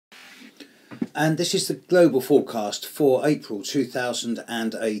and this is the global forecast for April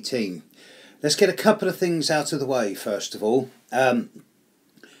 2018. Let's get a couple of things out of the way first of all.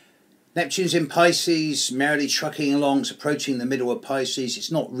 Neptune's in Pisces, merrily trucking along, it's approaching the middle of Pisces.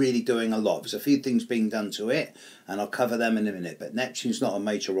 It's not really doing a lot. There's a few things being done to it, and I'll cover them in a minute, but Neptune's not a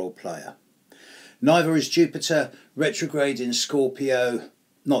major role player. Neither is Jupiter, retrograde in Scorpio,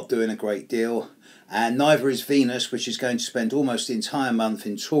 not doing a great deal, and neither is Venus, which is going to spend almost the entire month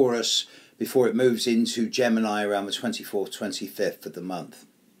in Taurus before it moves into Gemini around the 24th, 25th of the month.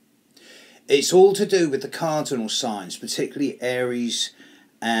 It's all to do with the cardinal signs, particularly Aries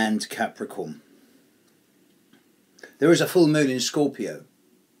and Capricorn. There is a full moon in Scorpio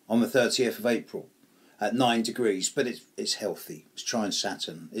on the 30th of April at 9 degrees, but it's healthy. It's trine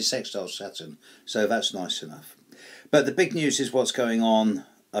Saturn, it's sextile Saturn, so that's nice enough. But the big news is what's going on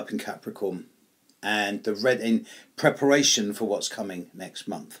up in Capricorn and in preparation for what's coming next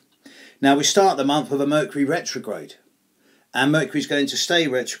month. Now we start the month with a Mercury retrograde, and Mercury's going to stay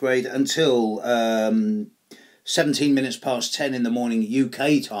retrograde until 17 minutes past 10 in the morning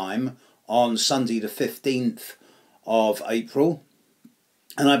UK time on Sunday the 15th of April.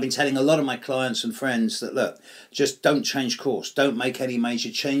 And I've been telling a lot of my clients and friends that, look, just don't change course. Don't make any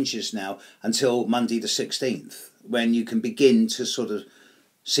major changes now until Monday the 16th, when you can begin to sort of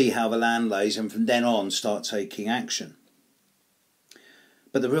see how the land lays, and from then on start taking action.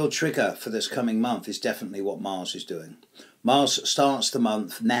 But the real trigger for this coming month is definitely what Mars is doing. Mars starts the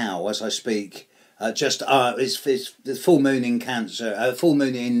month now as I speak. It's the full moon in Cancer, full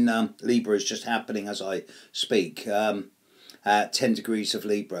moon in Libra is just happening as I speak. At 10 degrees of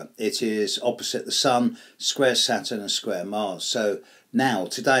Libra. It is opposite the Sun, square Saturn and square Mars. So now,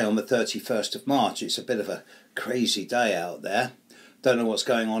 today on the 31st of March, it's a bit of a crazy day out there. Don't know what's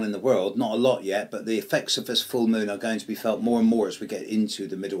going on in the world, not a lot yet, but the effects of this full moon are going to be felt more and more as we get into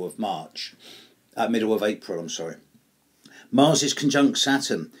the middle of April, I'm sorry. Mars is conjunct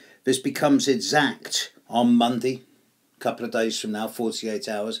Saturn. This becomes exact on Monday, couple of days from now, 48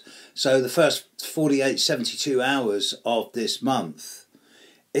 hours. So the first 48, 72 hours of this month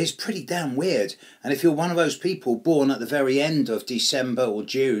is pretty damn weird. And if you're one of those people born at the very end of December or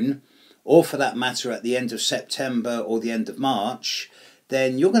June, or for that matter at the end of September or the end of March,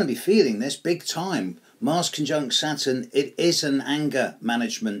 then you're going to be feeling this big time. Mars conjunct Saturn, it is an anger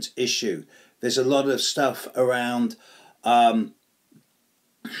management issue. There's a lot of stuff around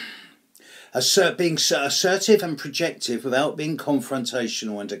being assertive and projective without being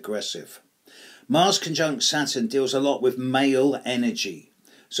confrontational and aggressive. Mars conjunct Saturn deals a lot with male energy.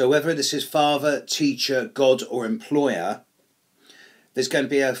 So whether this is father, teacher, god or employer, there's going to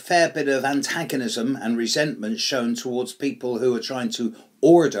be a fair bit of antagonism and resentment shown towards people who are trying to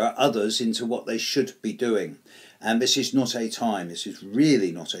order others into what they should be doing. And this is not a time, this is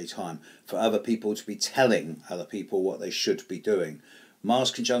really not a time for other people to be telling other people what they should be doing.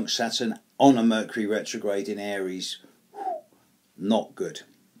 Mars conjunct Saturn on a Mercury retrograde in Aries, not good.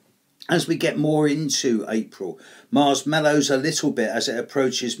 As we get more into April, Mars mellows a little bit as it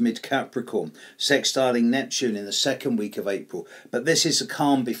approaches mid-Capricorn, sextiling Neptune in the second week of April. But this is a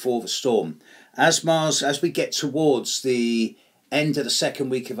calm before the storm. As we get towards the end of the second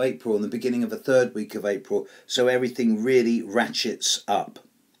week of April and the beginning of the third week of April, so everything really ratchets up.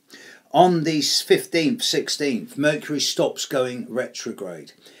 On the 15th, 16th, Mercury stops going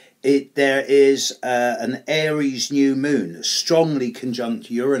retrograde. There is an Aries new moon, strongly conjunct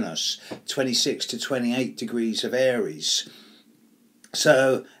Uranus, 26 to 28 degrees of Aries.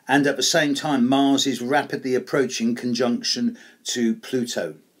 So, and at the same time, Mars is rapidly approaching conjunction to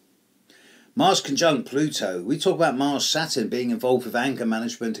Pluto. Mars conjunct Pluto, we talk about Mars-Saturn being involved with anger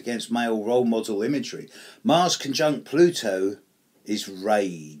management against male role model imagery. Mars conjunct Pluto is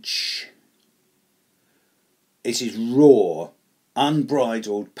rage. It is raw,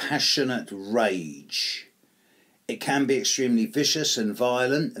 unbridled, passionate rage. It can be extremely vicious and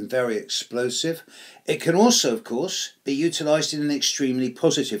violent and very explosive. It can also, of course, be utilised in an extremely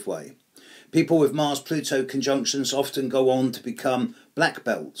positive way. People with Mars-Pluto conjunctions often go on to become black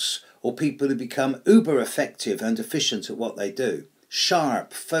belts, or people who become uber effective and efficient at what they do.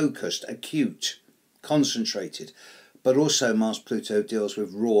 Sharp, focused, acute, concentrated. But also Mars-Pluto deals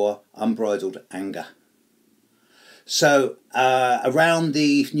with raw, unbridled anger. So around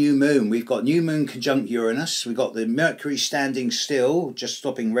the new moon, we've got new moon conjunct Uranus. We've got the Mercury standing still, just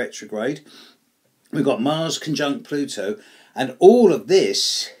stopping retrograde. We've got Mars conjunct Pluto. And all of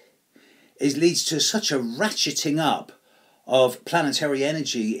this leads to such a ratcheting up of planetary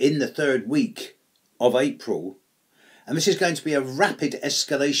energy in the third week of April. And this is going to be a rapid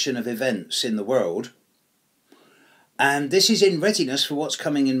escalation of events in the world. And this is in readiness for what's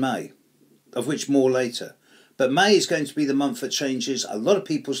coming in May. of which more later. But May is going to be the month that changes a lot of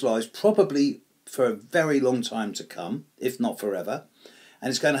people's lives, probably for a very long time to come, if not forever. And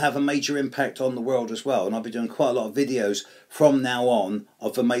it's going to have a major impact on the world as well. And I'll be doing quite a lot of videos from now on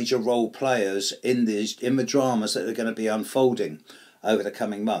of the major role players in the dramas that are going to be unfolding over the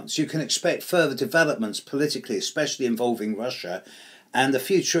coming months. You can expect further developments politically, especially involving Russia, and the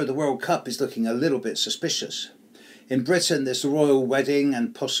future of the World Cup is looking a little bit suspicious. In Britain, there's the royal wedding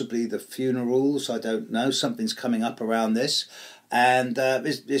and possibly the funerals. I don't know. Something's coming up around this. And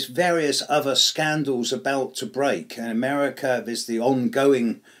there's various other scandals about to break. In America, there's the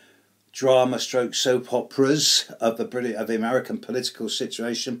ongoing drama stroke soap operas of the American political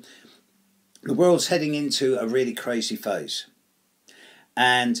situation. The world's heading into a really crazy phase.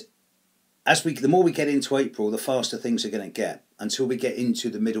 And the more we get into April, the faster things are going to get until we get into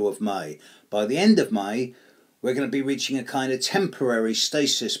the middle of May. By the end of May, we're going to be reaching a kind of temporary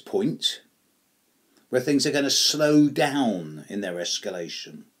stasis point where things are going to slow down in their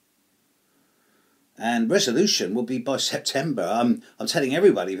escalation. And resolution will be by September. I'm telling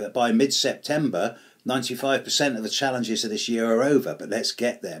everybody that by mid-September, 95% of the challenges of this year are over. But let's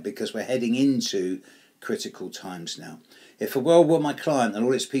get there, because we're heading into critical times now. If the world were my client and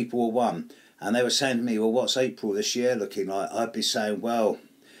all its people were one, and they were saying to me, well, what's April this year looking like? I'd be saying, well,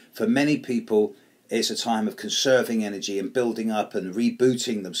 for many people, it's a time of conserving energy and building up and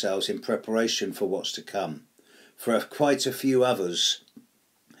rebooting themselves in preparation for what's to come. For quite a few others,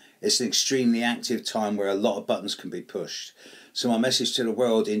 it's an extremely active time where a lot of buttons can be pushed. So my message to the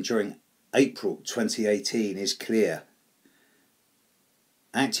world during April 2018 is clear.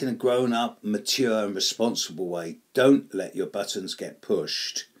 Act in a grown-up, mature and responsible way. Don't let your buttons get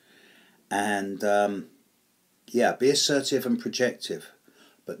pushed. And be assertive and projective,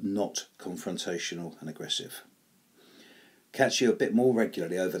 but not confrontational and aggressive. Catch you a bit more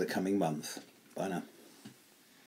regularly over the coming month. Bye now.